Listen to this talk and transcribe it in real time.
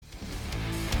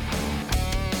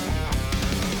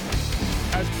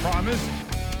promised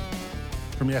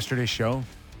from yesterday's show,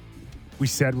 we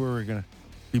said we were going to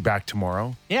be back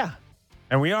tomorrow, Yeah.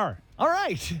 and we are. All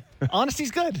right.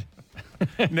 Honesty's good.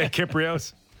 Nick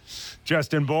Kiprios,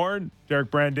 Justin Bourne,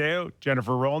 Derek Brandeo,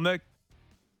 Jennifer Rolnick.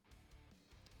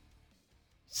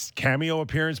 Cameo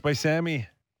appearance by Sammy.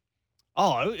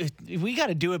 Oh, we got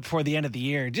to do it before the end of the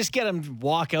year. Just get him to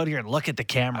walk out here and look at the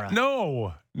camera.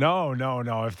 No.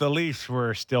 If the Leafs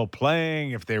were still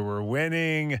playing, if they were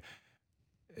winning,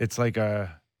 it's like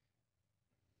a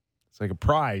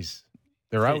prize.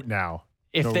 They're out now.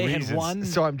 If No they reasons. had won.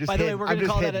 So I'm just by the way, hidden. we're I'm going to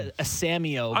just call hidden. that a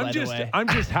Sameo, by the way. I'm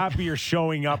just happy you're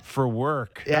showing up for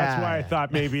work. Yeah. That's why I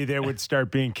thought maybe there would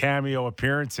start being cameo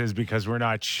appearances because we're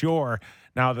not sure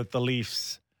now that the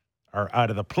Leafs are out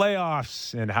of the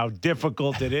playoffs and how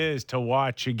difficult it is to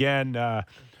watch again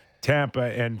Tampa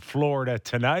and Florida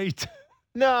tonight.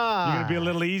 Nah. You're going to be a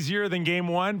little easier than game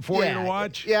one for you to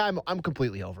watch? Yeah, I'm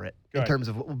completely over it Good. in terms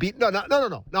of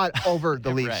no, not over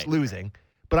the Leafs Right. losing,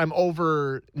 but I'm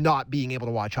over not being able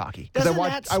to watch hockey Doesn't I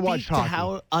that speak watched to hockey.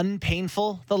 how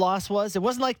unpainful the loss was? It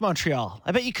wasn't like Montreal.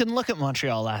 I bet you couldn't look at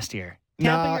Montreal last year.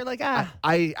 Tampa, No, you're like,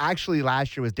 I actually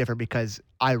last year was different because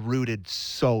I rooted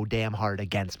so damn hard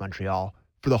against Montreal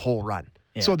for the whole run.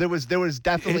 Yeah. So there was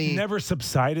definitely It never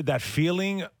subsided, that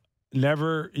feeling.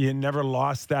 You never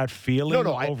lost that feeling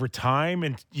over time.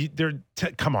 And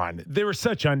come on, they were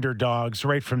such underdogs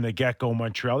right from the get-go,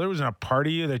 Montreal. There wasn't a part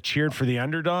of you that cheered for the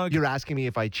underdog. You're asking me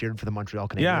if I cheered for the Montreal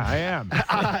Canadiens? Yeah, I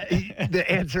am. The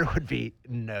answer would be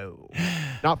no,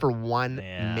 not for 1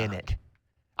 Yeah. minute.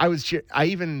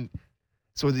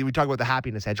 So we talk about the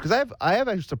happiness edge because I have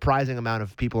a surprising amount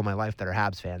of people in my life that are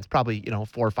Habs fans. Probably 4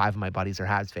 or 5 of my buddies are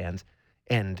Habs fans,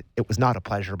 and it was not a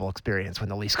pleasurable experience when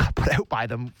the Leafs got put out by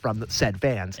them from the said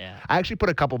fans. Yeah. I actually put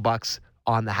a couple bucks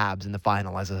on the Habs in the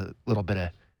final as a little bit of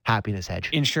happiness hedge.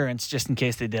 insurance just in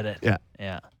case they did it. Yeah.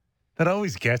 Yeah. That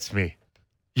always gets me.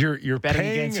 You're Betting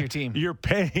paying against your team. You're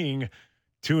paying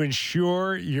to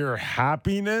ensure your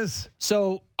happiness.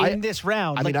 So in this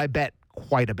round, I bet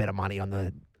quite a bit of money on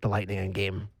the Lightning in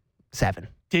Game 7.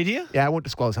 did you? Yeah, I won't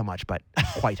disclose how much, but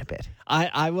quite a bit.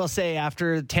 I will say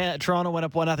after Toronto went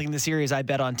up 1-0 in the series, I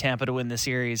bet on Tampa to win the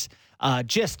series. I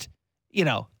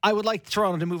would like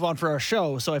Toronto to move on for our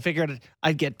show, so I figured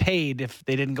I'd get paid if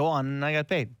they didn't go on, and I got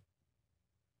paid.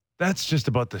 That's just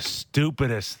about the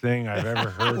stupidest thing I've ever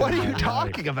heard. What in are you my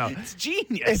talking life. about? It's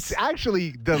genius. It's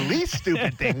actually the least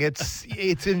stupid thing.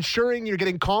 It's ensuring you're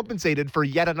getting compensated for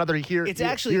yet another year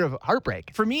of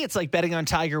heartbreak. For me, it's like betting on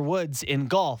Tiger Woods in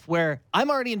golf, where I'm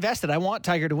already invested. I want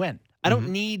Tiger to win. I don't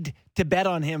need to bet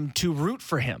on him to root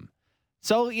for him.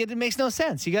 So it makes no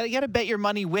sense. You got to bet your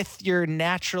money with your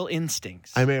natural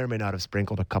instincts. I may or may not have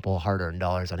sprinkled a couple hard-earned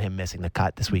dollars on him missing the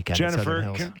cut this weekend. at Jennifer,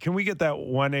 Southern Hills. can we get that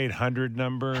 1-800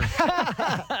 number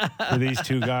for these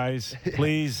two guys,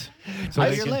 please, so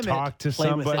they Your can limit. talk to Play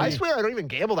with somebody? it. I swear I don't even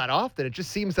gamble that often. It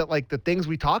just seems that like the things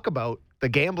we talk about, the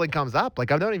gambling comes up.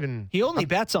 Like I don't even. He only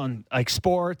bets on like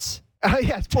sports.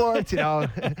 Yeah, sports, the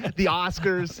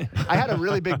Oscars. I had a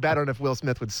really big bet on if Will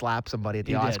Smith would slap somebody at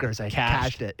the You did. Oscars. I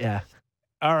Cashed. cashed it. Yeah.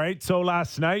 All right, so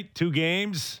last night, 2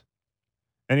 games.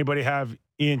 Anybody have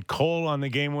Ian Cole on the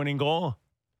game-winning goal?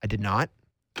 I did not.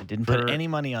 I didn't For- put any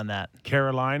money on that.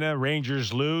 Carolina,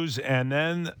 Rangers lose, and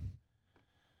then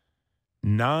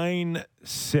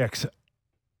 9-6.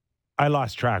 I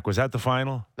lost track. Was that the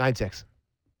final? 9-6.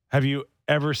 Have you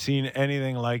ever seen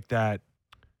anything like that?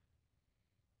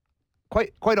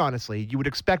 Quite honestly, you would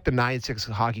expect a 9-6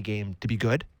 hockey game to be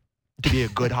good, to be a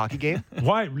good hockey game.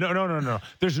 Why? No.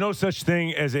 There's no such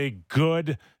thing as a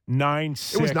good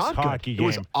 9-6 It was not hockey good. game.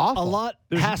 It was awful. A lot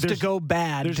has to go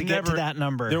bad there's to get to never- that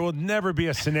number. There will never be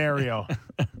a scenario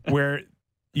where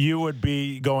you would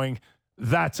be going,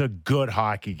 that's a good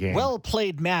hockey game. Well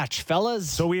played match, fellas.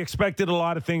 So we expected a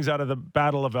lot of things out of the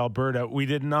Battle of Alberta. We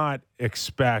did not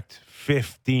expect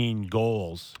 15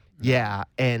 goals. Yeah,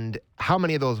 and how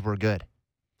many of those were good?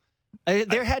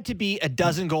 There had to be a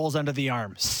dozen goals under the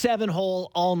arm. 7-hole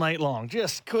all night long.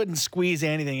 Just couldn't squeeze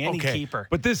anything, any keeper.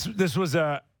 But this was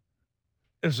a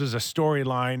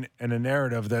storyline and a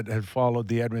narrative that had followed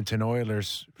the Edmonton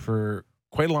Oilers for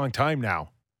quite a long time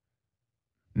now.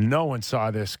 No one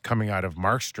saw this coming out of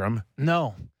Markstrom.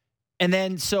 No. And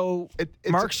then so It's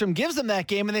Markstrom gives them that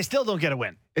game and they still don't get a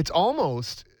win. It's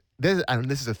almost this. I mean,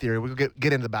 this is a theory. We'll get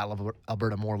into the Battle of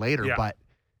Alberta more later, Yeah. but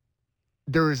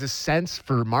there is a sense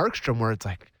for Markstrom where it's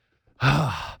like,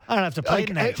 I don't have to play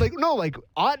tonight. like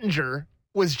Ottinger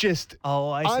was just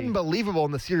I see. unbelievable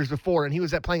in the series before, and he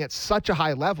was playing at such a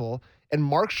high level, and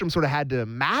Markstrom sort of had to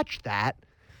match that.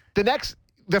 The next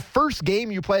the first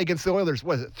game you play against the Oilers,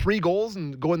 was it 3 goals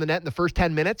and go in the net in the first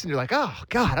 10 minutes? And you're like, oh,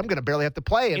 God, I'm going to barely have to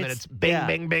play. And then it's bing,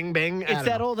 bing, bing, bing. It's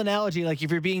that old analogy, like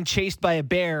if you're being chased by a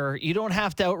bear, you don't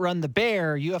have to outrun the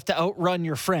bear, you have to outrun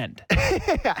your friend.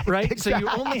 Right? Exactly. So you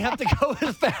only have to go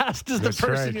as fast as the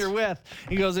person you're with.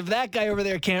 He goes, if that guy over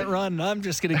there can't run, I'm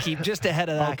just going to keep just ahead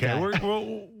of that guy.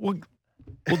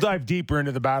 We'll dive deeper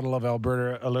into the Battle of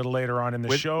Alberta a little later on in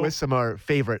the show. With some of our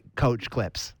favorite coach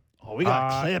clips. Oh, we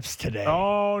got clips today.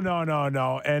 Oh,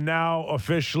 no. And now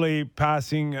officially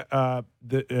passing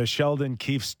the Sheldon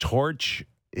Keefe's torch,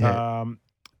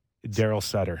 Daryl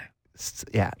Sutter.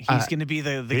 Yeah. He's going to be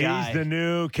the guy. He's the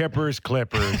new Kippers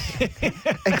Clippers.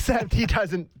 Except he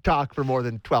doesn't talk for more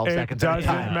than 12 seconds at a time.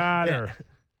 It doesn't matter.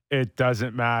 It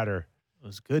doesn't matter. It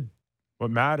was good. What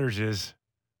matters is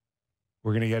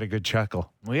we're going to get a good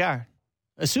chuckle. We are.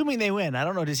 Assuming they win. I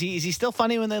don't know. Is he still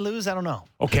funny when they lose? I don't know.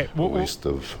 Okay. Waste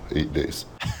of 8 days.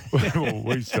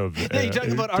 Waste of yeah, you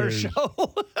talking about our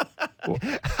show?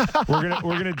 We're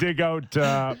gonna dig out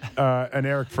an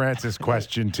Eric Francis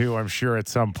question too, I'm sure, at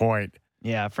some point.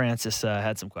 Yeah, Francis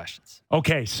had some questions.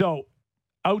 Okay, so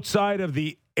outside of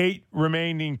the 8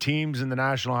 remaining teams in the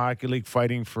National Hockey League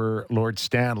fighting for Lord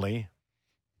Stanley,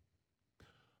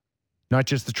 not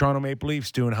just the Toronto Maple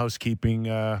Leafs doing housekeeping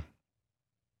a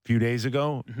few days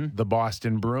ago, the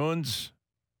Boston Bruins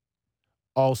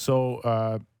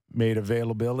also made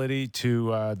availability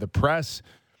to the press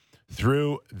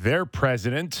through their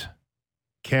president,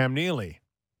 Cam Neely.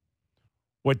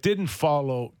 What didn't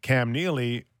follow Cam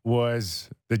Neely was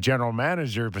the general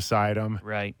manager beside him,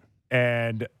 right,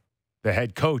 and the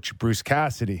head coach, Bruce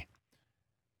Cassidy.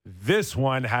 This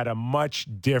one had a much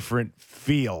different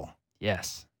feel.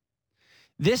 Yes.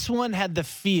 This one had the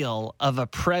feel of a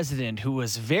president who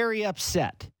was very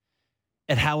upset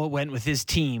at how it went with his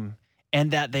team and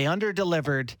that they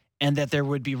underdelivered and that there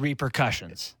would be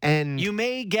repercussions. And you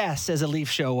may guess as a Leaf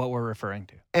show what we're referring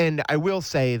to. And I will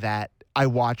say that I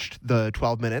watched the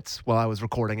 12 minutes while I was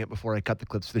recording it before I cut the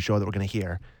clips for the show that we're going to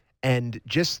hear. And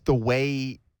just the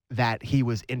way that he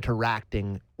was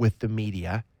interacting with the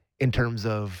media in terms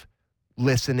of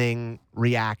listening,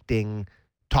 reacting,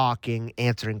 talking,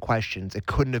 answering questions, it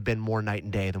couldn't have been more night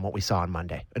and day than what we saw on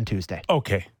Monday and Tuesday.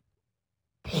 Okay.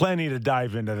 Plenty to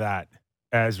dive into that,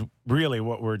 as really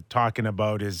what we're talking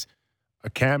about is a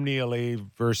Cam Neely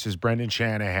versus Brendan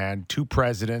Shanahan, 2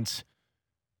 presidents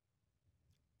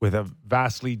with a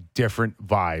vastly different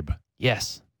vibe.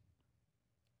 Yes.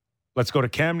 Let's go to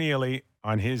Cam Neely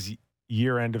on his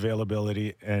year-end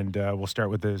availability, and we'll start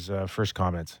with his first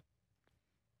comments.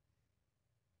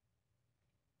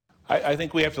 I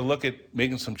think we have to look at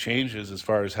making some changes as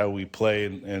far as how we play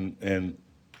and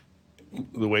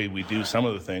the way we do some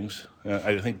of the things.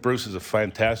 I think Bruce is a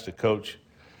fantastic coach.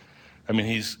 I mean,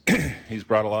 he's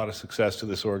brought a lot of success to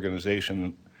this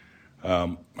organization.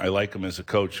 I like him as a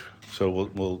coach, so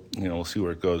we'll see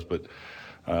where it goes. But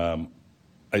I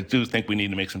do think we need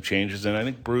to make some changes, and I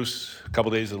think Bruce a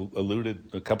couple days ago alluded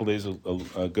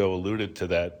to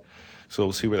that. So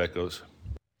we'll see where that goes.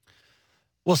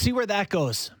 We'll see where that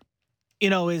goes.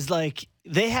 Is like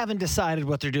they haven't decided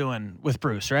what they're doing with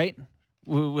Bruce, right?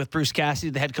 With Bruce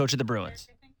Cassidy, the head coach of the Bruins.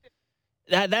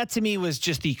 That to me was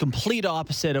just the complete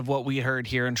opposite of what we heard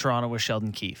here in Toronto with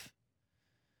Sheldon Keefe.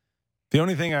 The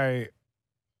only thing I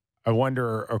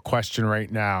wonder or question right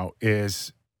now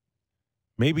is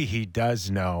maybe he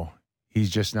does know. He's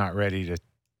just not ready to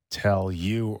tell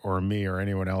you or me or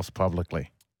anyone else publicly.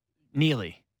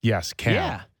 Neely. Yes, Cam.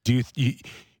 Yeah. Do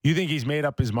you think he's made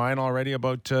up his mind already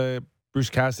about Bruce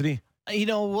Cassidy?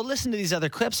 We'll listen to these other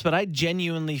clips, but I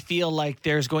genuinely feel like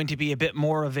there's going to be a bit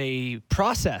more of a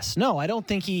process. No, I don't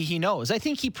think he knows. I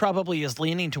think he probably is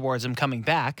leaning towards him coming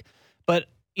back. But,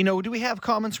 do we have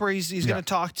comments where he's going to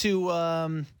talk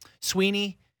to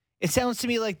Sweeney? It sounds to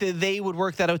me like they would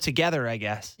work that out together, I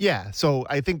guess. Yeah, so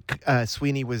I think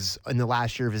Sweeney was in the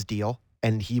last year of his deal,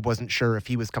 and he wasn't sure if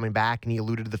he was coming back, and he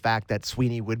alluded to the fact that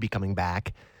Sweeney would be coming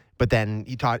back. But then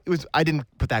he taught I didn't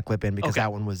put that clip in because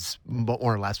that one was more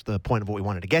or less the point of what we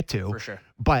wanted to get to. For sure.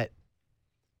 But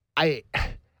I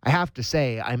have to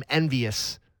say I'm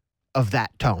envious of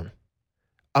that tone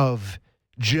of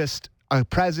just a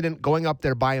president going up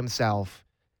there by himself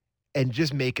and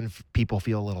just making people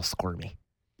feel a little squirmy.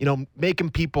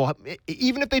 Making people,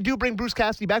 even if they do bring Bruce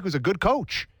Cassidy back, who's a good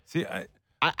coach. See,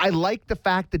 I like the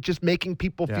fact that just making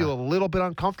people feel a little bit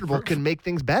uncomfortable can make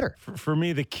things better. For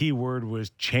me, the key word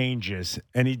was changes.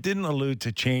 And he didn't allude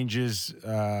to changes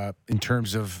in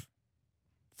terms of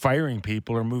firing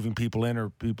people or moving people in or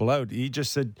people out. He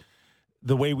just said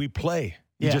the way we play.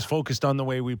 He just focused on the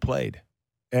way we played.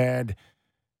 But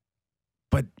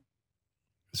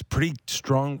it's pretty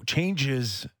strong.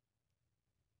 Changes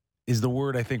is the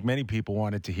word I think many people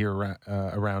wanted to hear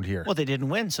around here. Well, they didn't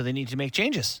win, so they need to make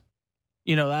changes.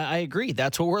 I agree.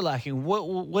 That's what we're lacking.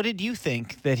 What did you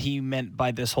think that he meant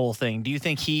by this whole thing? Do you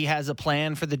think he has a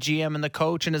plan for the GM and the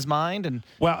coach in his mind? And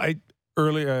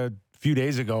A few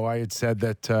days ago, I had said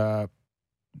that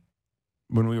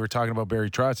when we were talking about Barry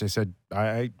Trotz, I said,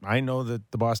 I know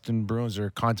that the Boston Bruins are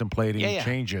contemplating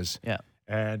changes. Yeah.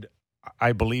 And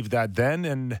I believe that then,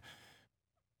 and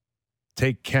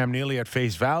take Cam Neely at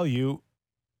face value.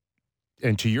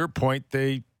 And to your point,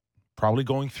 they probably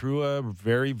going through a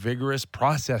very vigorous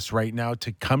process right now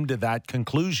to come to that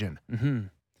conclusion. Mm-hmm.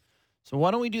 So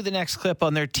why don't we do the next clip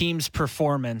on their team's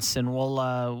performance, and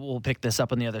we'll pick this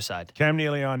up on the other side. Cam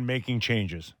Neely on making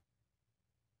changes.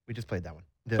 We just played that one.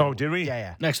 Did we?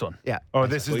 Yeah. Next one. Yeah. Oh,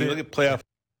 this is you look at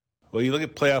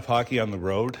playoff hockey on the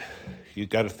road, you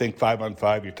got to think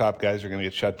 5-on-5. Your top guys are going to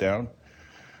get shut down.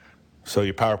 So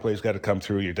your power play's got to come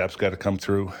through. Your depth's got to come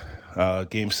through.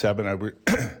 Game 7, I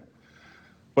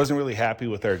wasn't really happy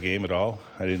with our game at all.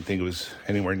 I didn't think it was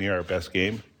anywhere near our best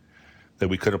game that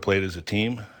we could have played as a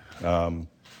team.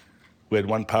 We had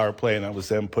one power play, and that was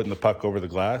them putting the puck over the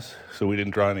glass, so we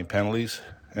didn't draw any penalties.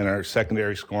 And our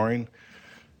secondary scoring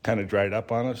kind of dried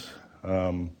up on us.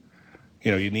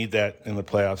 You need that in the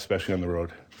playoffs, especially on the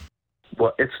road.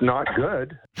 Well, it's not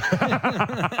good.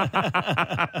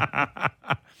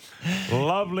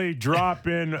 Lovely drop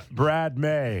in, Brad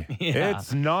May. Yeah.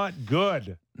 It's not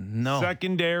good. No.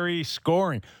 Secondary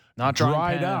scoring. Not drawing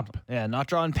dried up. Yeah, not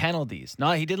drawing penalties.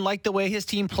 No, he didn't like the way his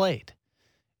team played.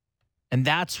 And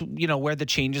that's, where the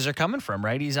changes are coming from,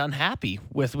 right? He's unhappy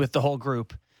with the whole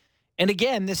group. And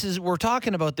again, we're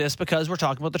talking about this because we're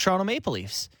talking about the Toronto Maple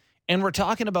Leafs. And we're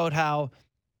talking about how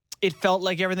it felt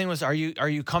like everything was, are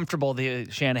you comfortable?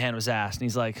 Shanahan was asked. And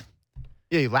he's like,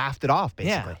 Yeah, he laughed it off,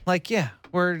 basically.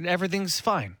 where everything's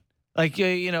fine. And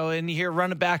you hear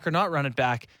run it back or not run it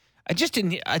back. I just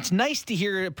didn't. It's nice to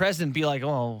hear a president be like,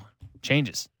 "Oh,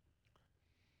 changes."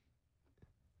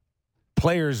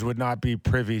 Players would not be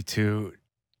privy to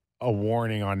a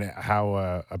warning on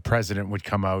how a president would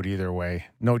come out either way.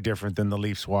 No different than the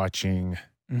Leafs watching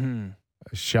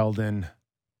Sheldon,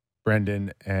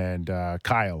 Brendan, and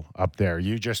Kyle up there.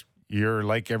 You're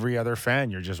like every other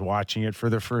fan. You're just watching it for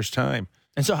the first time.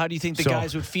 And so how do you think the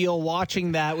guys would feel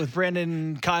watching that with Brendan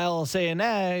and Kyle saying,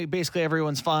 basically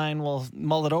everyone's fine, we'll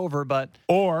mull it over, but...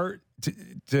 Or,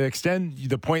 to extend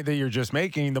the point that you're just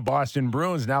making, the Boston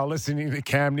Bruins now listening to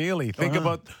Cam Neely.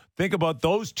 Think about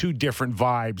those two different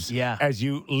vibes as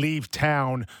you leave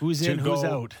town who's to in, go who's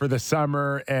out for the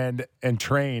summer and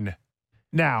train.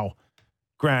 Now,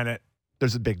 granted,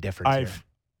 there's a big difference here.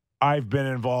 I've been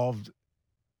involved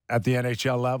at the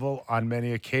NHL level on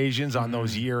many occasions on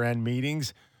those year-end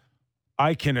meetings.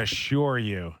 I can assure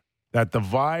you that the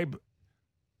vibe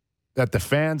that the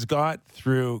fans got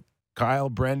through Kyle,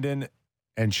 Brendan,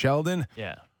 and Sheldon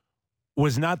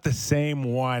was not the same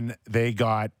one they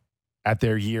got at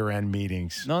their year-end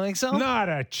meetings. Don't think so? Not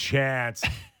a chance.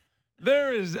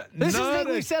 There is this is the thing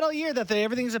we've said all year, that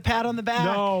everything's a pat on the back.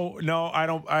 No, I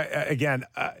don't.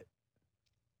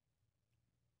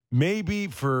 Maybe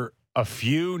for a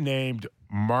few named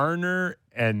Marner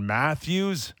and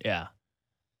Matthews. Yeah.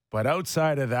 But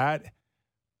outside of that,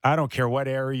 I don't care what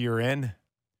area you're in.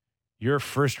 You're a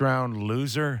first-round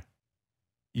loser.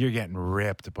 You're getting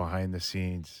ripped behind the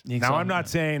scenes. Now, I'm not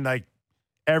saying like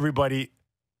everybody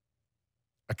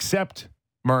except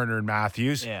Marner and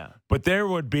Matthews. Yeah. But there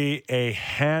would be a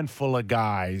handful of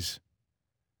guys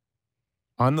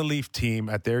on the Leaf team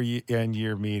at their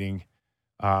end-year meeting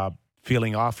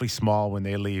feeling awfully small when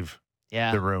they leave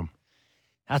the room.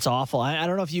 That's awful. I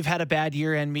don't know if you've had a bad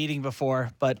year-end meeting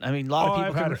before, but I mean, a lot of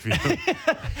people I've had a few.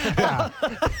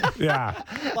 Yeah.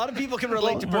 A lot of people can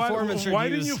relate to performance reviews. Why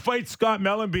didn't you fight Scott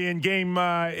Mellenby in game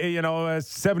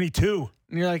 72?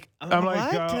 And you're like, I'm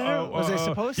like, was I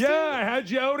supposed to? Yeah, I had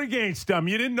you out against him.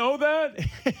 You didn't know that?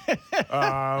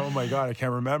 Oh my God, I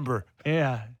can't remember.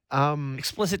 Yeah.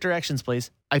 Explicit directions,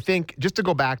 please. I think just to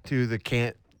go back to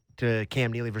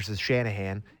Cam Neely versus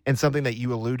Shanahan, and something that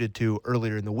you alluded to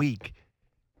earlier in the week,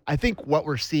 I think what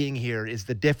we're seeing here is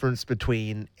the difference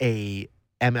between a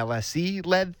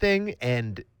MLSE-led thing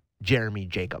and Jeremy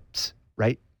Jacobs,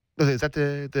 right? Is that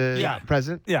the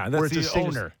president? Yeah, that's the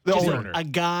owner. The Just owner. A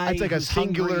guy. It's like a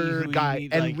singular guy.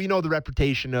 And we know the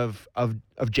reputation of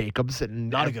Jacobs.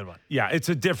 And not a good one. Yeah, it's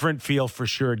a different feel for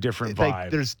sure, a different vibe.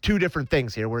 Like, there's two different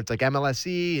things here where it's like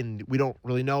MLSE and we don't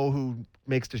really know who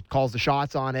calls the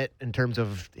shots on it in terms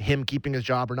of him keeping his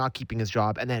job or not keeping his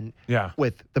job, and then Yeah.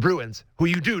 with the Bruins, who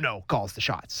you do know calls the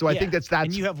shots. So I think that's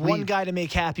and you have one guy to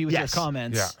make happy with Yes. your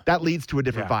comments. Yeah. that leads to a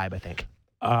different Yeah. vibe, I think.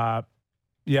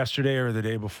 Yesterday or the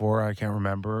day before, I can't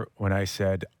remember, when I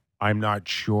said, I'm not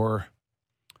sure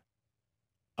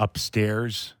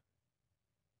upstairs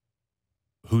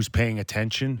who's paying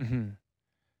attention, Mm-hmm.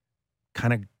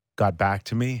 kind of got back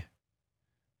to me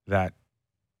that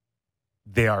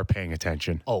they are paying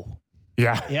attention. Oh,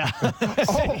 Yeah. yeah.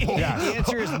 Yeah. The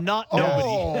answer is not nobody.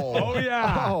 Oh,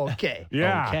 yeah. Oh, okay.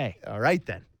 Yeah. Okay. All right,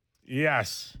 then.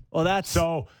 Yes. Well, that's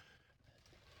So,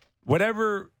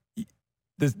 whatever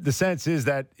the sense is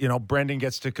that, Brendan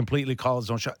gets to completely call his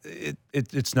own shot.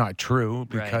 It's not true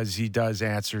because he does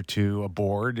answer to a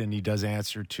board and he does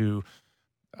answer to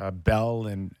Bell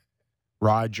and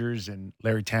Rogers and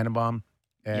Larry Tannenbaum.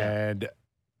 And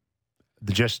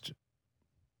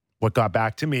what got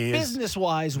back to me is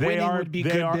business-wise, winning would be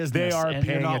good business. They are and you're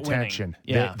paying not winning. attention.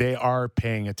 Yeah. They are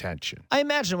paying attention. I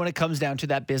imagine when it comes down to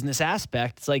that business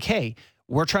aspect, it's like, hey,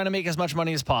 we're trying to make as much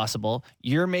money as possible.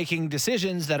 You're making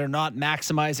decisions that are not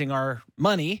maximizing our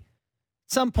money.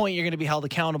 At some point, you're going to be held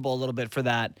accountable a little bit for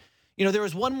that. There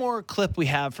was one more clip we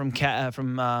have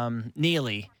from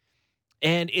Neely,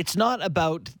 and it's not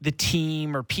about the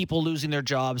team or people losing their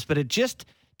jobs, but it just,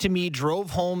 to me,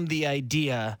 drove home the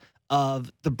idea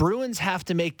of the Bruins have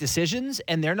to make decisions,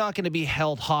 and they're not going to be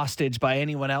held hostage by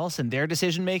anyone else in their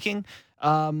decision-making.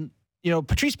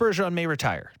 Patrice Bergeron may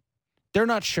retire. They're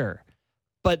not sure.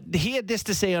 But he had this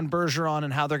to say on Bergeron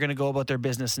and how they're going to go about their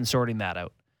business and sorting that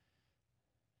out.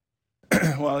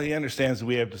 Well, he understands that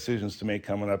we have decisions to make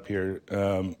coming up here.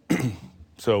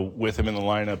 So with him in the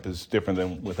lineup is different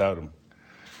than without him.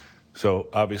 So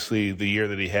obviously the year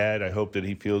that he had, I hope that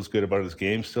he feels good about his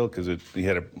game still because he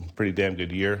had a pretty damn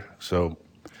good year. So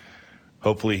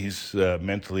hopefully he's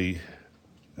mentally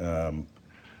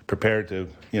prepared to,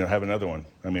 have another one.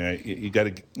 I mean, you got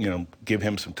to, give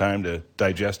him some time to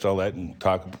digest all that and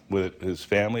talk with his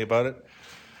family about it.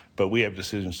 But we have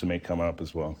decisions to make coming up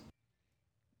as well.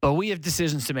 But we have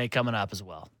decisions to make coming up as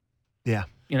well. Yeah.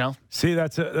 See,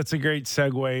 that's a great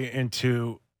segue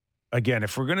into, again,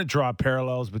 if we're going to draw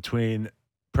parallels between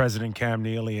President Cam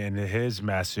Neely and his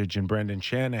message and Brendan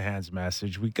Shanahan's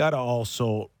message, we got to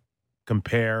also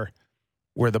compare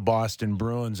where the Boston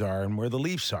Bruins are and where the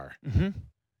Leafs are. Mm-hmm.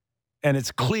 And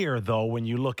it's clear, though, when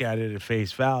you look at it at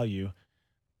face value,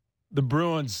 the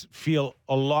Bruins feel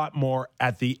a lot more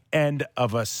at the end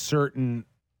of a certain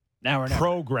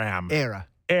program. Era.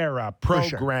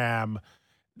 Program. Sure.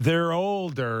 They're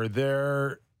older.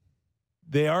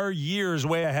 They are years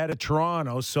way ahead of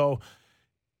Toronto. So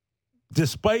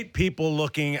despite people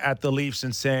looking at the Leafs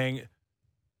and saying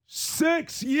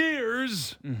 6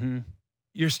 years,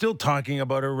 you're still talking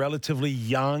about a relatively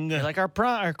young. Like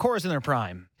our core is in their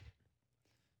prime.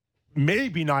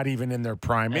 Maybe not even in their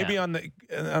prime. Maybe on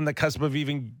the cusp of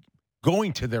even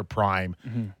going to their prime,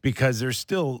 because there's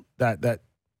still that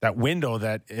window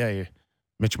that, hey,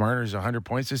 Mitch Marner's 100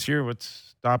 points this year.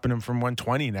 What's stopping him from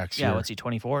 120 next year? Yeah, what's he,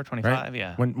 24, 25? Right?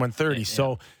 Yeah. 130. Yeah.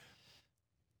 So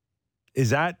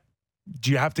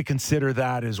do you have to consider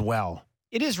that as well?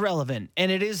 It is relevant,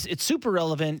 and it's super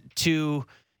relevant to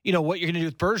what you're going to do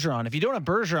with Bergeron. If you don't have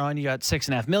Bergeron, you got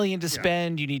 $6.5 million to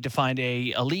spend. You need to find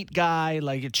a elite guy.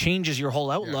 Like, it changes your whole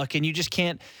outlook, and you just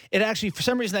can't. It actually, for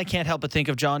some reason, I can't help but think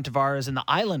of John Tavares and the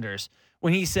Islanders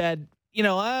when he said,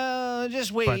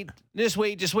 just wait.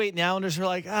 And the Islanders were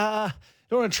like,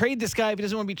 don't want to trade this guy if he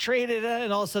doesn't want to be traded.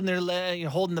 And all of a sudden they're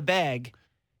holding the bag.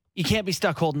 You can't be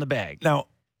stuck holding the bag. Now,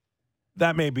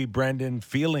 that may be Brendan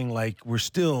feeling like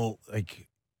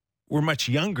we're much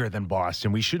younger than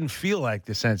Boston. We shouldn't feel like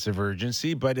the sense of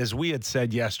urgency. But as we had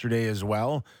said yesterday as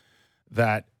well,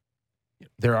 that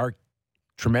there are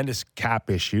tremendous cap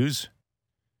issues,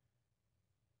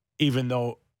 even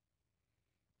though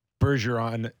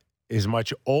Bergeron is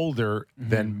much older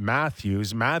than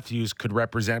Matthews. Matthews could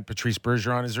represent Patrice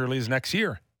Bergeron as early as next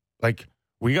year. Like,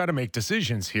 we got to make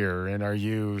decisions here. And are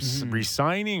you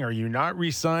re-signing? Are you not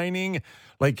re-signing?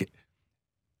 Like,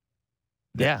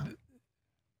 yeah.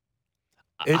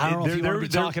 I don't know if you want to be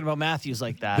talking about Matthews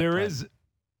like that. There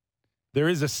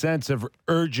is a sense of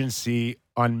urgency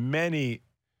on many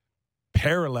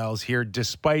parallels here,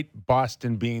 despite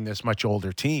Boston being this much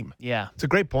older team. Yeah. It's a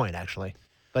great point, actually.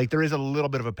 Like, there is a little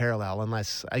bit of a parallel,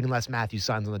 unless Matthews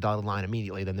signs on the dotted line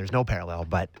immediately, then there's no parallel.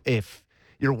 But if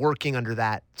you're working under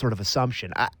that sort of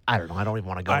assumption, I don't know. I don't even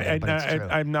want to go there, but it's true.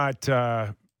 I'm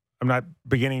not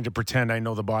beginning to pretend I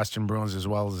know the Boston Bruins as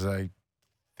well as I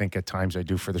think at times I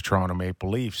do for the Toronto Maple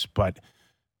Leafs. But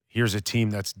here's a team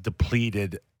that's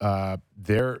depleted.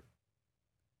 They're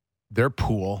their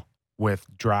pool with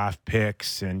draft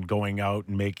picks and going out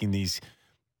and making these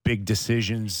big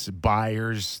decisions,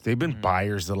 buyers. They've been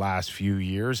buyers the last few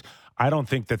years. I don't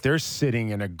think that they're sitting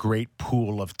in a great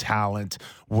pool of talent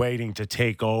waiting to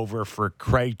take over for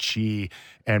Krejci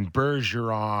and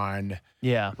Bergeron.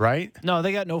 Yeah. Right? No,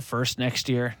 they got no first next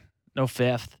year, no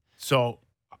fifth. So,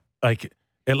 like,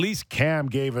 at least Cam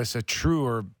gave us a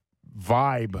truer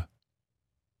vibe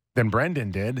than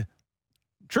Brendan did.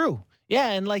 True.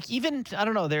 Yeah, and like even I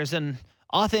don't know, there's an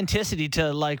authenticity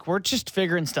to like we're just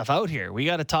figuring stuff out here. We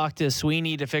got to talk to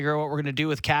Sweeney to figure out what we're going to do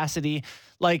with Cassidy.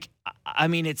 Like, I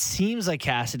mean, it seems like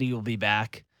Cassidy will be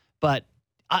back, but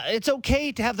it's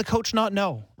okay to have the coach not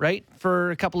know, right?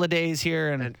 For a couple of days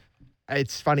here, and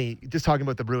it's funny just talking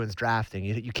about the Bruins drafting.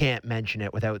 You can't mention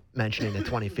it without mentioning the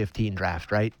 2015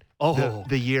 draft, right? Oh,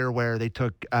 the year where they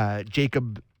took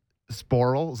Jacob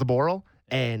Zaboral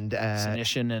and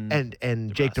Senyshyn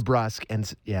and Jake DeBrusk and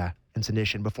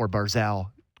Senyshyn before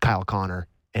Barzal, Kyle Connor,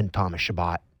 and Thomas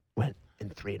Chabot went in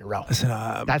 3 in a row. Listen,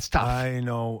 that's tough. I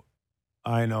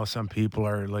know some people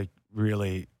are like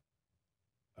really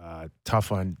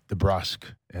tough on DeBrusk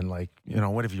and like,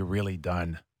 what have you really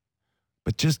done?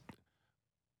 But just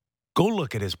go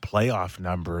look at his playoff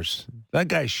numbers. That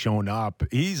guy's shown up.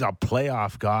 He's a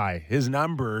playoff guy. His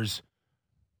numbers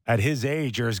at his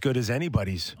age are as good as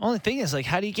anybody's. Only thing is, like,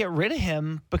 how do you get rid of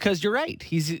him? Because you're right.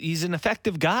 He's an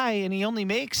effective guy, and he only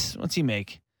makes, what's he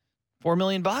make? $4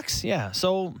 million? Yeah.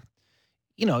 So,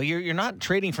 you're not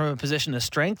trading from a position of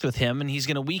strength with him, and he's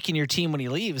going to weaken your team when he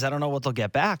leaves. I don't know what they'll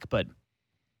get back, but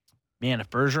man, if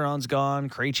Bergeron's gone,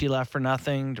 Krejci left for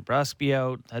nothing, DeBrusk be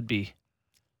out, that'd be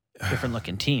a different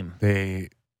looking team.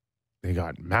 They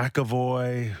got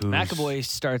McAvoy. McAvoy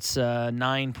starts a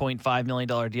 $9.5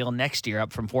 million deal next year,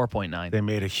 up from 4.9. They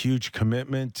made a huge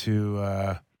commitment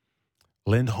to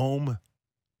Lindholm.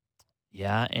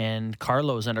 Yeah, and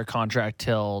Carlo's under contract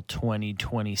till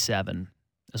 2027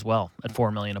 as well at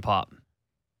 $4 million a pop.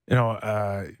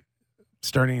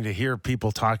 Starting to hear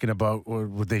people talking about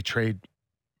would they trade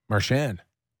Marchand?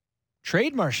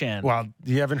 Trade Marchand? Well,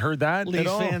 you haven't heard that?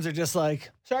 Leafs fans are just like,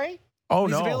 sorry? Oh,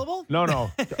 He's no. available?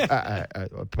 No.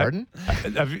 Pardon?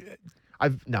 I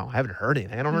haven't heard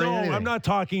anything. I don't heard anything. No, I'm not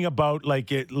talking about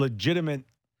like a legitimate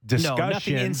discussion. No,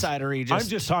 nothing insidery. I'm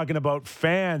just talking about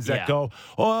fans that go,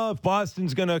 "Oh, if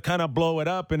Boston's going to kind of blow it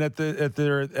up, and at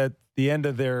the end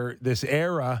of this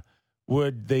era,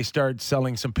 would they start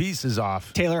selling some pieces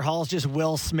off?" Taylor Hall's just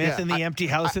Will Smith in the empty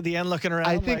house at the end, looking around.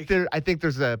 I think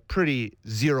there's a pretty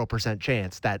 0%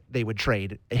 chance that they would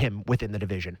trade him within the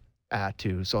division.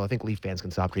 So I think Leaf fans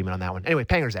can stop dreaming on that one. Anyway,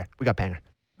 Panger's there. We got Panger.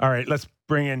 All right, let's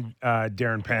bring in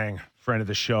Darren Pang, friend of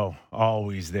the show,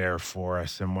 always there for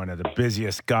us and one of the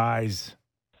busiest guys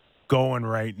going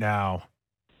right now.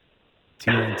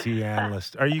 TNT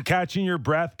analyst. Are you catching your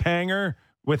breath, Panger,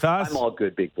 with us? I'm all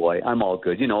good, big boy. I'm all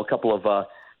good. A couple of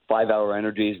 5-hour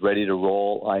energies ready to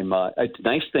roll. The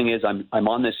nice thing is I'm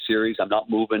on this series. I'm not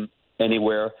moving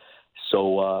anywhere.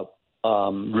 So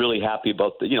really happy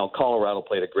about Colorado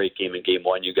played a great game in game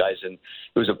 1, you guys, and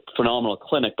it was a phenomenal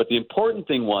clinic. But the important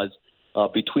thing was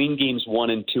between games 1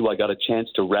 and 2, I got a chance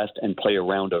to rest and play a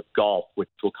round of golf, which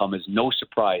will come as no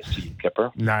surprise to you,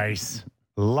 Kipper. Nice.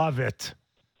 Love it.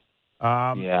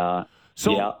 Yeah.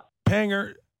 So,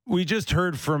 Panger, we just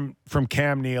heard from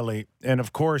Cam Neely, and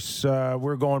of course,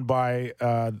 we're going by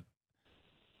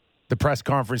the press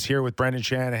conference here with Brendan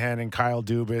Shanahan and Kyle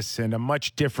Dubas, and a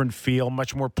much different feel,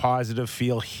 much more positive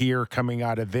feel here coming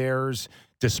out of theirs,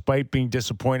 despite being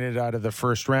disappointed out of the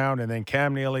first round. And then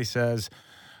Cam Neely says,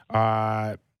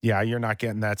 you're not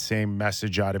getting that same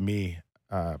message out of me.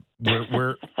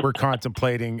 We're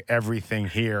contemplating everything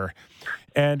here.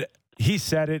 And he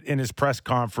said it in his press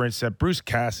conference that Bruce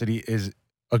Cassidy is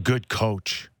a good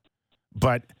coach,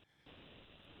 but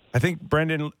I think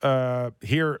Brendan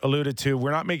here alluded to,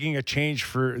 we're not making a change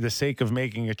for the sake of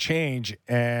making a change.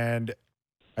 And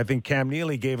I think Cam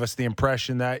Neely gave us the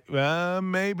impression that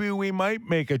maybe we might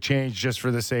make a change just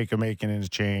for the sake of making a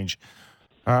change.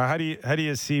 How do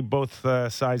you see both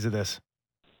sides of this?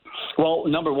 Well,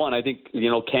 number one, I think,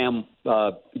 Cam,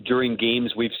 during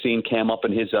games, we've seen Cam up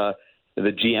in his the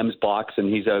GM's box,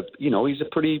 and he's a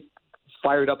pretty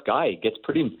fired up guy. He gets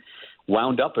pretty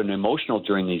wound up and emotional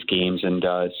during these games. And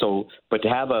but to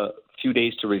have a few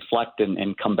days to reflect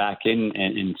and come back in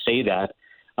and say that,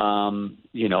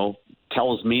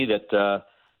 tells me that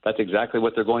that's exactly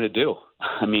what they're going to do.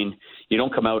 I mean, you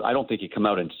don't come out, I don't think you come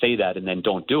out and say that and then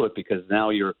don't do it, because now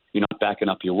you're not backing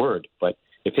up your word. But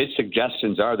if his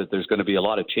suggestions are that there's going to be a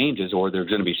lot of changes, or there's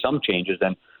going to be some changes,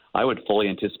 then I would fully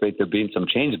anticipate there being some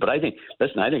changes. But I think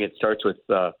it starts with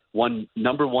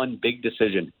number one big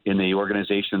decision in the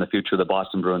organization and the future of the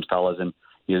Boston Bruins, fellas. And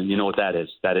you know what that is.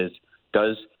 That is,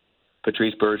 does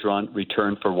Patrice Bergeron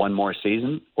return for one more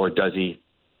season, or does he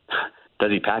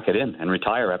pack it in and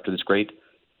retire after this great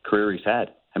career he's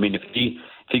had? I mean, if he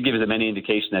gives them any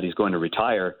indication that he's going to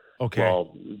retire, okay,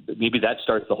 well, maybe that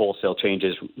starts the wholesale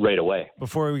changes right away.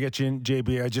 Before we get you in,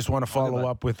 JB, I just want to follow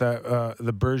up with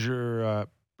the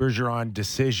Bergeron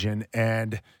decision,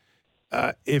 and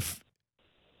if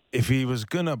he was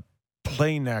going to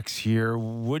play next year,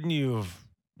 wouldn't you have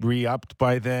re-upped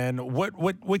by then?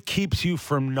 What keeps you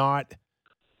from not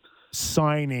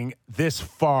signing this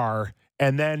far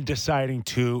and then deciding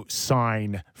to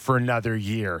sign for another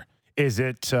year? Is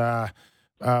it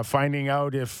finding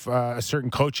out if a certain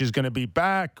coach is going to be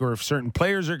back, or if certain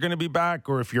players are going to be back,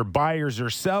 or if you're buyers or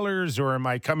sellers, or am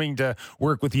I coming to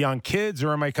work with young kids,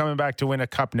 or am I coming back to win a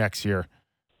cup next year?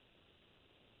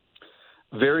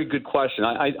 Very good question.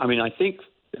 I mean, I think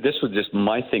this was just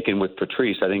my thinking with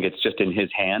Patrice. I think it's just in his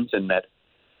hands, and that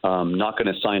not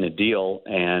going to sign a deal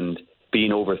and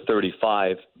being over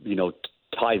 35,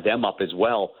 tie them up as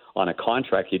well on a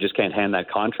contract. You just can't hand that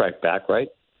contract back, right?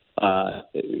 I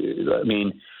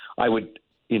mean, I would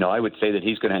say that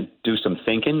he's going to do some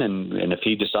thinking, and if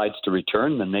he decides to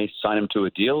return, then they sign him to a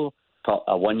deal,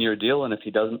 a 1-year deal, and if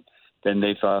he doesn't, then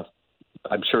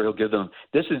I'm sure he'll give them.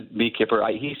 This is me, Kipper.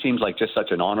 He seems like just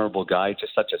such an honorable guy,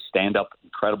 just such a stand-up,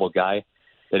 incredible guy,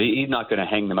 that he's not going to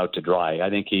hang them out to dry. I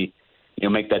think he'll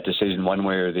make that decision one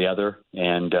way or the other,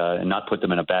 and not put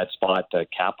them in a bad spot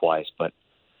cap-wise. But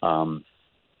can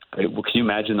you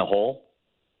imagine the hole?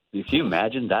 Can you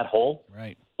imagine that hole?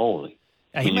 Right. Holy.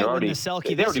 Yeah, he might win the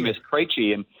Selke. They already missed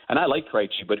Krejci, and I like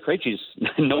Krejci, but Krejci's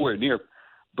nowhere near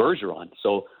Bergeron.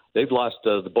 So they've lost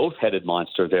the both-headed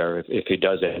monster there if he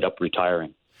does end up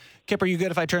retiring. Kip, are you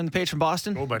good if I turn the page from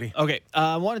Boston? Oh, buddy. Okay.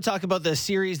 I want to talk about the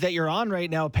series that you're on right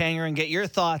now, Panger, and get your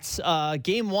thoughts.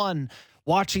 Game 1,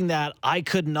 watching that, I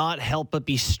could not help but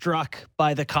be struck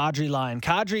by the Kadri line.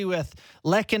 Kadri with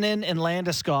Lehkonen and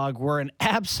Landeskog were an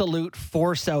absolute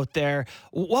force out there.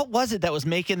 What was it that was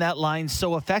making that line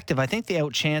so effective? I think they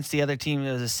outchanced the other team.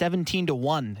 It was a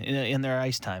 17-1 in their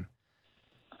ice time.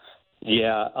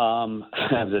 Yeah,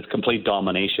 the complete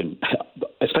domination,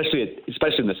 especially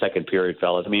in the second period,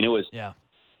 fellas. I mean, it was. Yeah.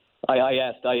 I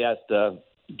asked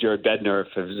Jared Bednar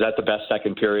if is that the best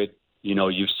second period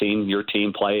you've seen your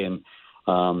team play, and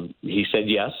he said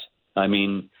yes. I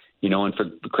mean, and for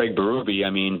Craig Berube, I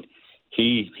mean,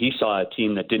 he saw a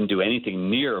team that didn't do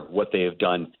anything near what they have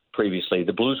done previously.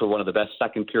 The Blues were one of the best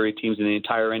second period teams in the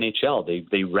entire NHL.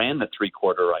 They ran the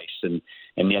three-quarter ice,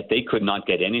 and yet they could not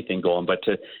get anything going. But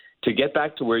to get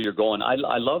back to where you're going, I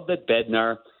love that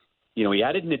Bednar, he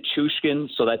added Nichushkin,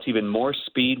 so that's even more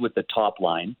speed with the top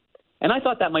line. And I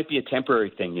thought that might be a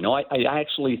temporary thing. I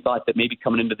actually thought that maybe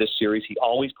coming into this series, he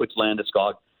always puts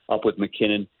Landeskog up with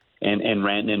McKinnon and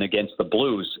Rantanen against the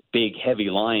Blues, big, heavy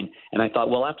line. And I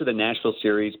thought, well, after the Nashville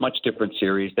series, much different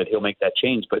series, that he'll make that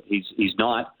change, but he's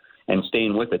not, and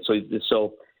staying with it.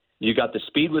 So you got the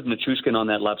speed with Nichushkin on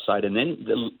that left side. And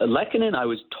then Lehkonen, I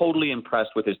was totally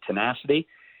impressed with his tenacity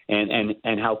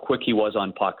and how quick he was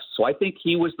on pucks. So I think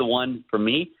he was the one, for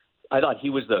me, I thought he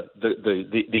was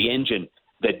the engine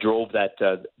that drove that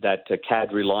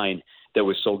Kadri line that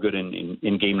was so good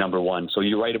in game number 1. So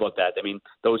you're right about that. I mean,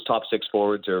 those top 6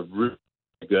 forwards are really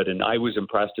good, and I was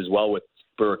impressed as well with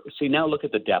Burke. See, now look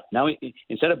at the depth. Now,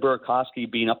 instead of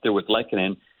Burakovsky being up there with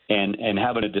Lehkonen and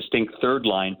having a distinct third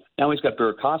line, now he's got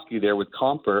Burakovsky there with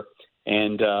Comper,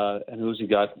 and who's he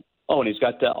got? Oh, and he's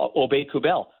got Obey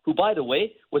Kubel, who, by the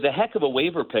way, was a heck of a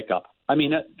waiver pickup. I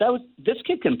mean, this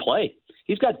kid can play.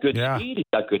 He's got good speed. He's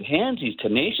got good hands. He's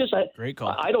tenacious. Great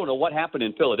call. I don't know what happened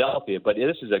in Philadelphia, but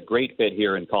this is a great fit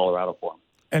here in Colorado for him.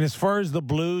 And as far as the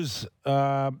Blues,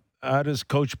 how does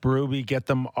Coach Berube get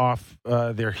them off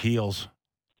their heels?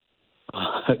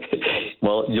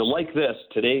 Well, you'll like this.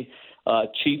 Today,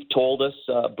 Chief told us,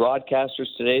 broadcasters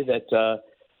today, that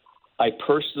I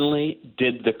personally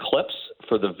did the clips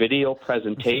for the video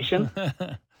presentation,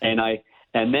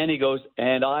 and then he goes,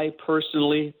 and I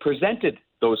personally presented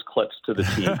those clips to the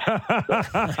team.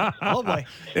 Oh boy!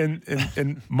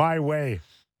 In my way.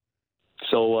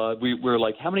 So we were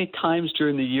like, how many times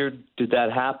during the year did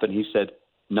that happen? He said,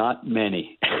 not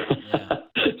many. Yeah.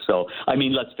 So I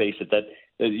mean, let's face it, that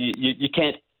you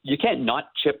can't not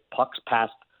chip pucks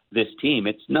past this team.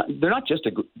 They're not just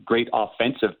a great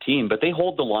offensive team, but they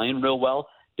hold the line real well.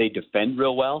 They defend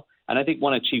real well. And I think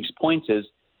one of Chief's points is,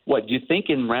 do you think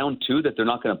in round 2 that they're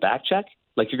not going to back check?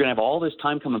 Like, you're going to have all this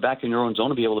time coming back in your own zone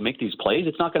to be able to make these plays?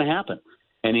 It's not going to happen.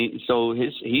 And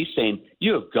he's saying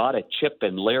you have got to chip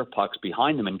and layer pucks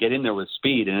behind them and get in there with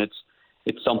speed. And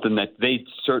it's something that they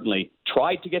certainly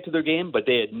tried to get to their game, but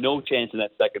they had no chance in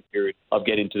that second period of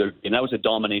getting to their game. That was a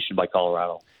domination by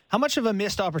Colorado. How much of a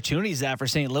missed opportunity is that for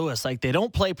St. Louis? Like, they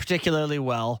don't play particularly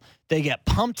well. They get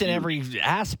pumped in every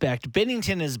aspect.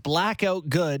 Bennington is blackout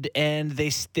good, and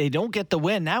they don't get the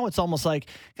win. Now it's almost like,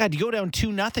 God, you go down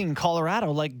 2-0 in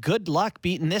Colorado. Like, good luck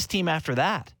beating this team after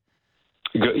that.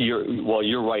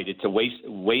 You're right. It's a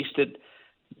wasted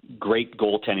great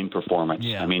goaltending performance.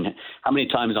 Yeah. I mean, how many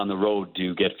times on the road do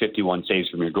you get 51 saves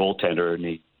from your goaltender and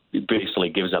he basically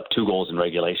gives up 2 goals in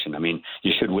regulation? I mean,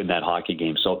 you should win that hockey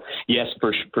game. So, yes,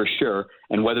 for sure.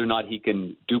 And whether or not he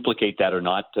can duplicate that or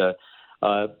not,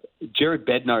 Jared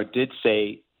Bednar did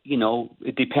say,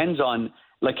 it depends on,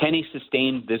 like, can he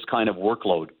sustain this kind of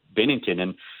workload,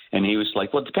 Binnington? And he was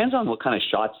like, well, it depends on what kind of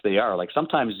shots they are. Like,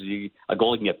 sometimes a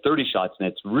goalie can get 30 shots and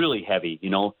it's really heavy,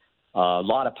 a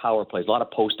lot of power plays, a lot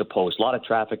of post-to-post, a lot of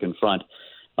traffic in front.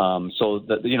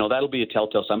 That'll be a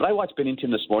telltale sign. But I watched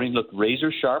Binnington this morning, looked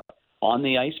razor sharp on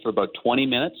the ice for about 20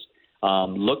 minutes,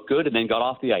 looked good, and then got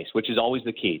off the ice, which is always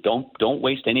the key. Don't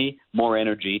waste any more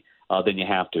energy than you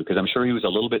have to, because I'm sure he was a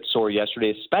little bit sore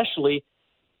yesterday, especially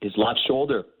his left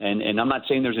shoulder. And I'm not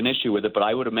saying there's an issue with it, but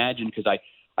I would imagine, because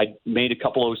I made a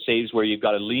couple of those saves where you've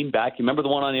got to lean back. You remember the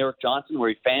one on Eric Johnson where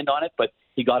he fanned on it, but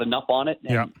he got enough on it,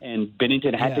 and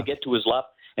Binnington had to get to his left,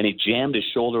 and he jammed his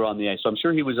shoulder on the ice. So I'm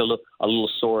sure he was a little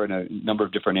sore in a number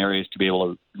of different areas to be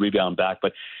able to rebound back.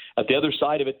 But at the other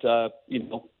side of it,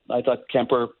 I thought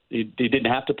Kemper, he didn't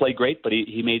have to play great, but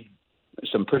he made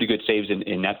some pretty good saves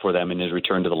in net for them in his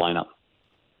return to the lineup.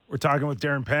 We're talking with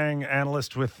Darren Pang,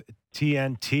 analyst with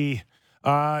TNT.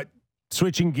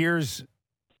 Switching gears,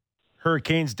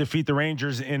 Hurricanes defeat the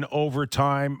Rangers in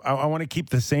overtime. I want to keep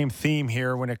the same theme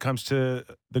here when it comes to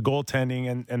the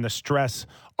goaltending and the stress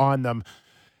on them.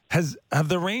 Have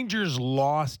the Rangers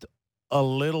lost a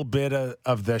little bit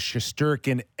of the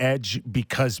Shesterkin edge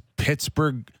because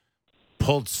Pittsburgh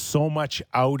pulled so much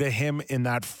out of him in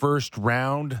that first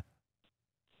round?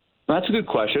 That's a good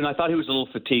question. I thought he was a little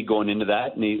fatigued going into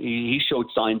that, and he showed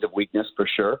signs of weakness for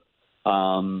sure.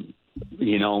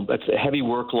 That's a heavy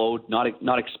workload,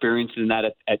 not experienced in that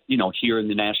at here in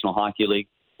the National Hockey League.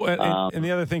 Well, and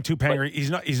the other thing too, Panger,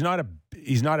 he's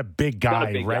not a big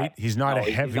guy, right? He's not a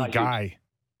heavy guy.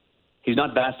 He's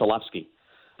not Vasilevsky.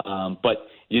 But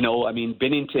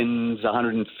Binnington's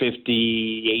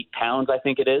 158 pounds, I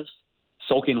think it is,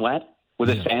 soaking wet with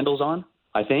his sandals on,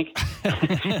 I think.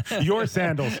 Your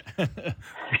sandals.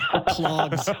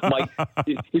 Clogs.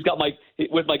 He's got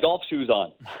with my golf shoes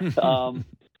on.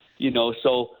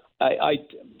 So I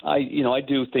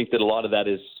do think that a lot of that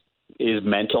is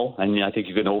mental, and I think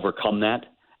you can overcome that.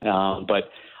 But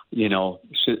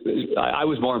I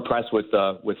was more impressed with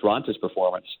Ronta's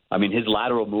performance. I mean, his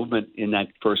lateral movement in that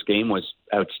first game was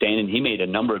outstanding. He made a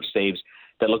number of saves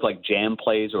that looked like jam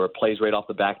plays or plays right off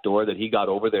the back door that he got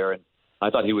over there, and I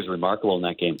thought he was remarkable in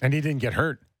that game. And he didn't get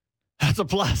hurt. That's a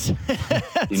plus.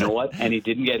 You know what? And he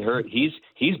didn't get hurt. He's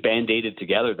band-aided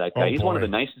together, that guy. He's one of the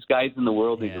nicest guys in the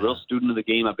world. He's a real student of the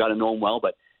game. I've got to know him well,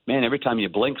 but man, every time you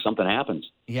blink, something happens.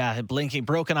 Yeah, blinking,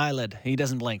 broken eyelid. He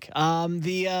doesn't blink.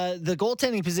 The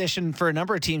goaltending position for a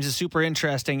number of teams is super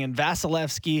interesting, and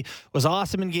Vasilevsky was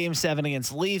awesome in Game 7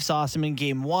 against Leafs, awesome in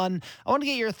Game 1. I want to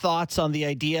get your thoughts on the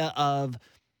idea of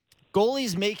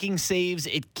goalies making saves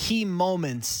at key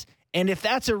moments, and if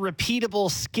that's a repeatable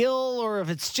skill or if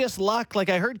it's just luck. Like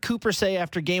I heard Cooper say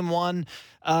after Game 1,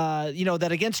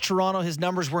 that against Toronto, his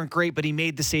numbers weren't great, but he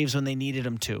made the saves when they needed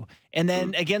him to. And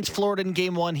then against Florida in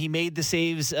Game 1, he made the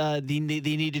saves they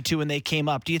needed to when they came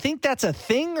up. Do you think that's a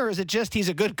thing, or is it just he's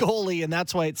a good goalie and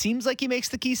that's why it seems like he makes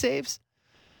the key saves?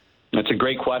 That's a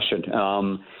great question.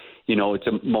 It's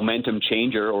a momentum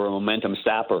changer or a momentum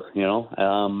sapper.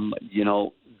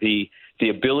 The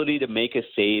ability to make a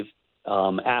save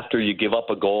after you give up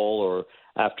a goal, or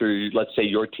after, let's say,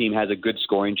 your team has a good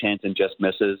scoring chance and just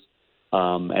misses,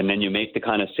 and then you make the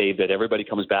kind of save that everybody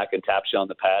comes back and taps you on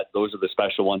the pad. Those are the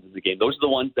special ones in the game. Those are the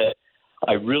ones that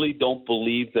I really don't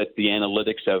believe that the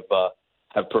analytics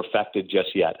have perfected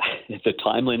just yet. It's the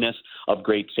timeliness of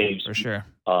great saves. For sure.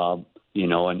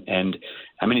 And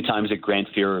how many times at Grant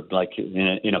Fuhr, like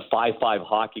in a 5-5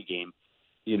 hockey game,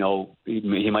 he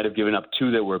might have given up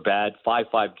 2 that were bad,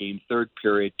 5-5 game, third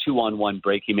period, 2-on-1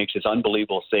 break. He makes this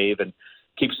unbelievable save and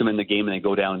keeps them in the game, and they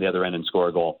go down the other end and score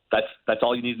a goal. That's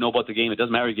all you need to know about the game. It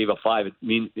doesn't matter he gave up 5.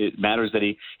 It matters that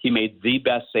he made the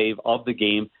best save of the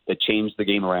game that changed the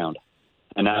game around.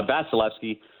 And now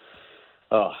Vasilevsky,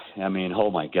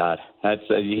 oh my God. That's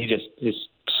his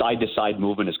side-to-side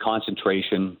movement, his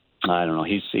concentration, I don't know.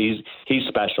 He's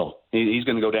special. He's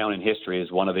going to go down in history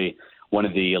as one of the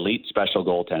elite special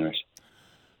goaltenders.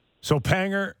 So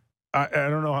Panger, I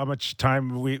don't know how much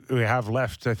time we have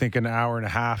left. I think an hour and a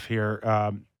half here.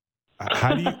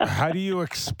 How do you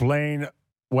explain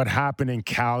what happened in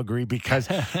Calgary? Because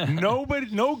no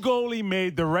goalie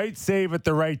made the right save at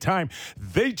the right time.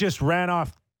 They just ran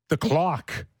off the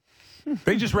clock.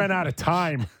 They just ran out of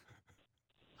time.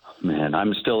 Man,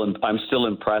 I'm still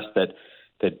impressed that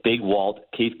Big Walt,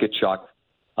 Keith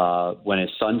Tkachuk, when his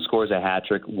son scores a hat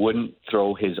trick, wouldn't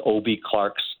throw his O.B.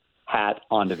 Clark's hat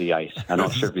onto the ice. I'm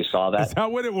not sure if you saw that. Is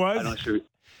that what it was? I'm not sure.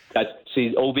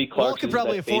 See, O.B. Clark's could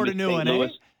probably afford a new one, eh?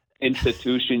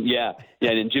 Institution, yeah,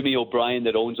 and Jimmy O'Brien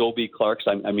that owns O.B. Clark's.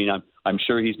 I'm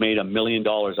sure he's made $1 million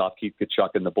off Keith Tkachuk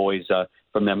and the boys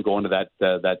from them going to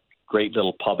that great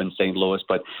little pub in St. Louis.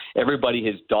 But everybody,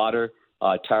 his daughter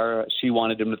Tara, she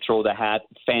wanted him to throw the hat.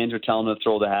 Fans are telling him to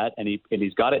throw the hat, and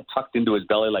he's got it tucked into his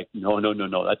belly. Like, no,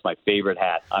 that's my favorite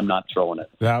hat. I'm not throwing it.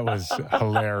 That was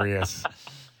hilarious.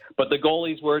 But the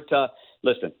goalies weren't.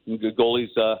 Listen, goalies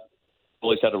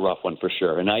had a rough one for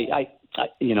sure. And I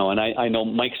know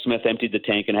Mike Smith emptied the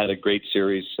tank and had a great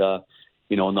series,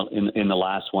 in the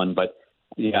last one. But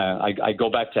yeah, I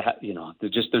go back to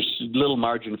there's little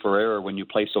margin for error when you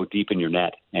play so deep in your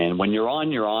net. And when you're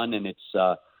on,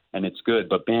 and it's good.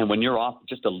 But man, when you're off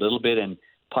just a little bit and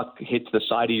puck hits the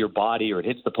side of your body or it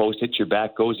hits the post, hits your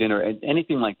back, goes in, or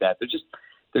anything like that,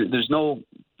 there's no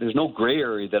gray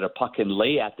area that a puck can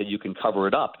lay at that you can cover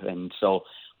it up. And so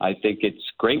I think it's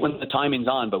great when the timing's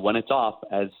on, but when it's off,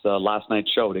 as last night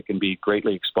showed, it can be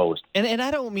greatly exposed. And I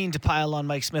don't mean to pile on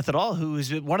Mike Smith at all,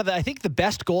 who's one of I think the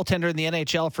best goaltender in the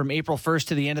NHL from April 1st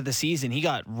to the end of the season. He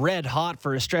got red hot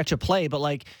for a stretch of play, but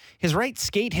like his right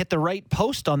skate hit the right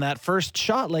post on that first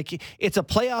shot. Like, it's a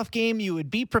playoff game. You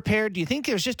would be prepared. Do you think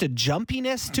there's just a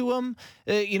jumpiness to him,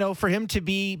 for him to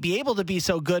be able to be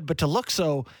so good, but to look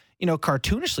so,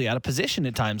 cartoonishly out of position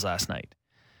at times last night?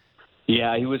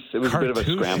 Yeah, it was a bit of a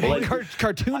scramble.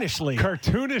 Cartoonishly.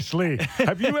 Cartoonishly.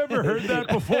 Have you ever heard that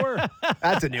before?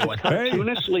 That's a new one. Hey,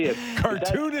 Cartoonishly.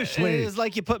 Cartoonishly. It was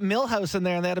like you put Millhouse in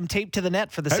there and they had him taped to the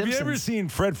net for the Simpsons. Have you ever seen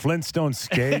Fred Flintstone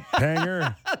skate,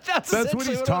 Panger? That's what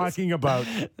he's talking about.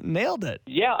 Nailed it.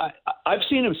 Yeah, I've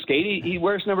seen him skate. He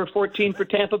wears number 14 for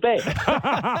Tampa Bay.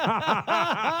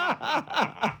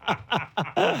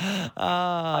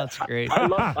 That's great.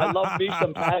 I love me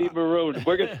some Patty Maroon.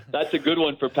 That's a good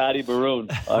one for Patty Maroon.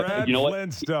 Fred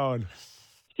Flintstone.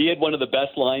 He had one of the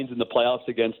best lines in the playoffs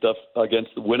against the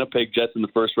Winnipeg Jets in the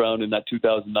first round in that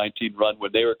 2019 run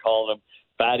when they were calling him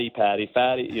Fatty,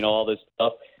 all this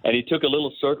stuff. And he took a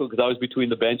little circle because I was between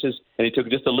the benches, and he took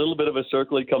just a little bit of a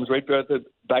circle. He comes right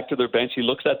back to their bench. He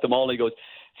looks at them all, and he goes,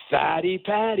 Fatty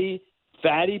Patty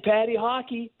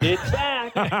hockey, it's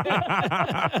back.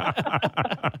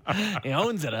 He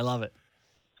owns it. I love it.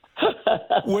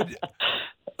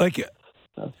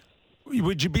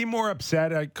 Would you be more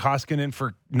upset at Koskinen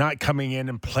for not coming in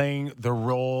and playing the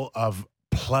role of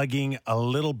plugging a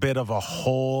little bit of a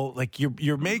hole? Like,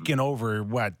 you're making over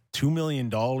 $2 million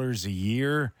a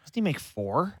year. Doesn't he make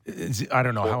 $4? I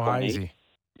don't know. How high is he?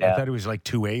 Yeah. I thought he was like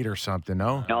 2.8 or something.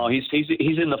 No, he's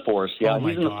in the force. Yeah,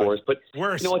 he's in the force. But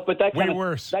worse. You know what? But that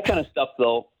kind of stuff,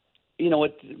 though. You know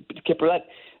what, Kipper?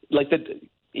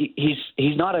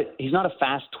 He's not a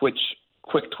fast twitch,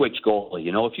 quick twitch goalie.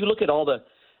 If you look at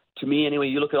to me anyway,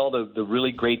 you look at all the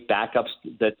really great backups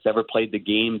that's ever played the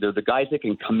game. They're the guys that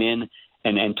can come in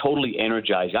and totally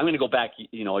energize you. I'm going to go back,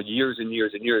 years and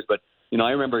years and years. But,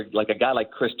 I remember like a guy like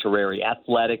Chris Terreri,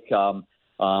 athletic,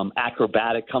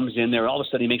 acrobatic, comes in there. All of a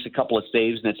sudden he makes a couple of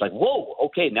saves and it's like, whoa,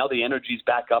 okay, now the energy's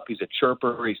back up. He's a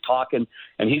chirper. He's talking,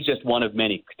 and he's just one of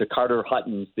many. The Carter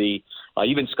Huttons,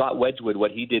 even Scott Wedgwood,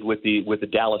 what he did with the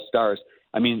Dallas Stars.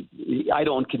 I mean, I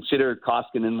don't consider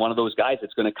Koskinen one of those guys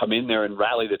that's going to come in there and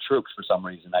rally the troops for some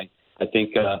reason. I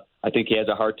think he has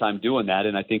a hard time doing that,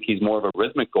 and I think he's more of a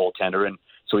rhythmic goaltender, and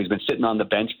so he's been sitting on the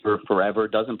bench for forever,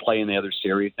 doesn't play in the other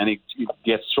series, and he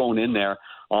gets thrown in there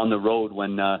on the road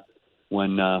when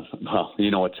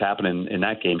what's happening in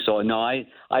that game. So no, I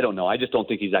don't know. I just don't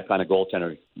think he's that kind of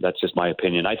goaltender. That's just my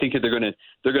opinion. I think they're going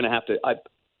to have to.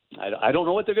 I don't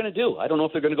know what they're going to do. I don't know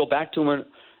if they're going to go back to him or,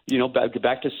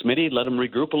 back to Smitty, let him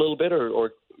regroup a little bit,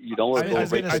 or I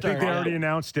think they already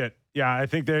announced it. Yeah, I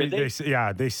think they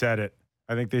said it.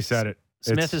 I think they said it.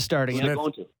 Smith is starting. Smith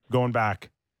going back.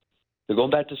 They're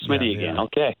going back to Smitty again.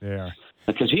 Okay. They are.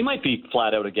 Because he might be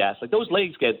flat out of gas. Like, those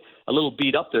legs get a little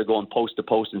beat up there going post to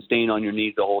post and staying on your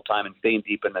knees the whole time and staying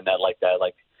deep in the net like that.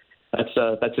 Like,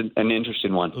 that's an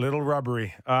interesting one. Little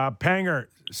rubbery. Panger,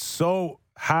 so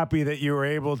happy that you were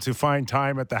able to find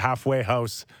time at the halfway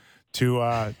house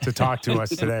to talk to us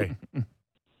today.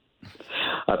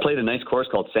 I played a nice course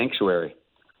called Sanctuary.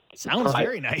 Sounds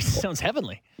very nice. Sounds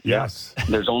heavenly. Yes.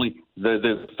 There's only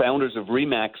the founders of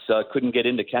Remax couldn't get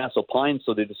into Castle Pines,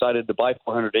 so they decided to buy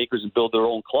 400 acres and build their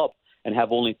own club and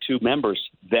have only 2 members.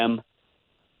 Them.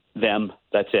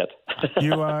 That's it.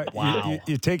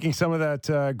 You're taking some of that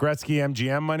Gretzky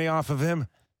MGM money off of him?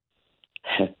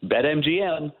 Bet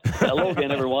MGM. Hello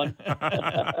again, everyone.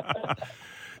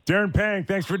 Darren Pang,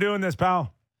 thanks for doing this,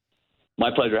 pal.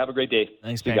 My pleasure. Have a great day.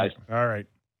 Thanks, See you Pang. guys. All right.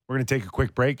 We're going to take a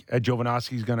quick break. Ed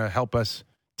Jovanovski is going to help us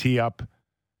tee up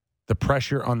the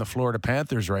pressure on the Florida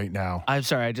Panthers right now. I'm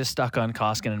sorry, I just stuck on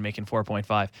Koskinen making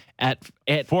 4.5. At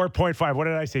 4.5. What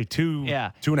did I say? 2?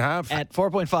 Yeah. 2.5? At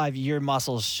 4.5, your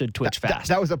muscles should twitch fast.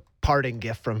 That was a parting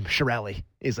gift from Chiarelli.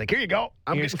 He's like, here you go.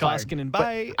 I'm Here's getting fired. Koskinen. But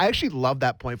Bye. I actually love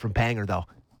that point from Panger, though,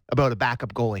 about a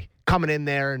backup goalie. Coming in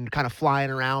there and kind of flying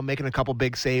around, making a couple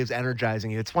big saves,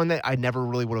 energizing you. It's one that I never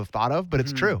really would have thought of, but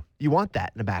it's true. You want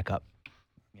that in a backup.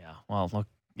 Yeah. Well, look.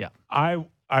 Yeah. I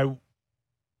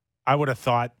would have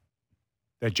thought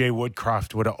that Jay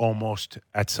Woodcroft would have almost,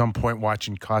 at some point,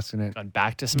 watching Koskinen. Gone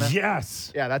back to Smith.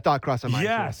 Yes. Yeah, that thought crossed my mind.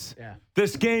 Yes. Too. Yeah.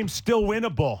 This game's still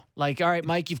winnable. Like, all right,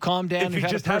 Mike, you've calmed down. If You've he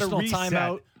had just a had a personal reset,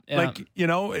 timeout. Yeah. like,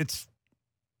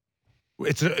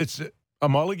 it's a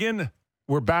mulligan.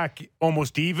 We're back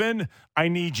almost even. I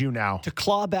need you now. To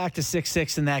claw back to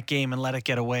 6-6 in that game and let it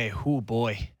get away. Oh,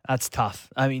 boy. That's tough.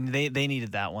 I mean, they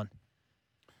needed that one.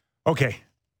 Okay.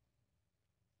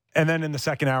 And then in the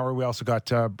second hour, we also got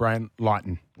Brian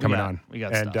Lawton coming on. We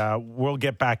got and stuff. we'll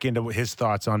get back into his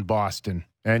thoughts on Boston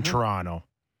and Toronto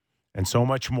and so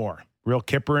much more. Real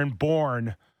Kipper and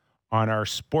Bourne on our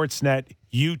Sportsnet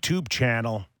YouTube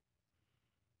channel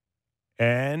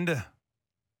and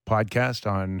podcast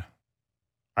on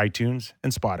iTunes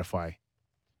and Spotify.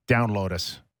 Download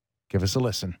us. Give us a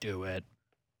listen. Do it.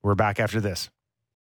 We're back after this.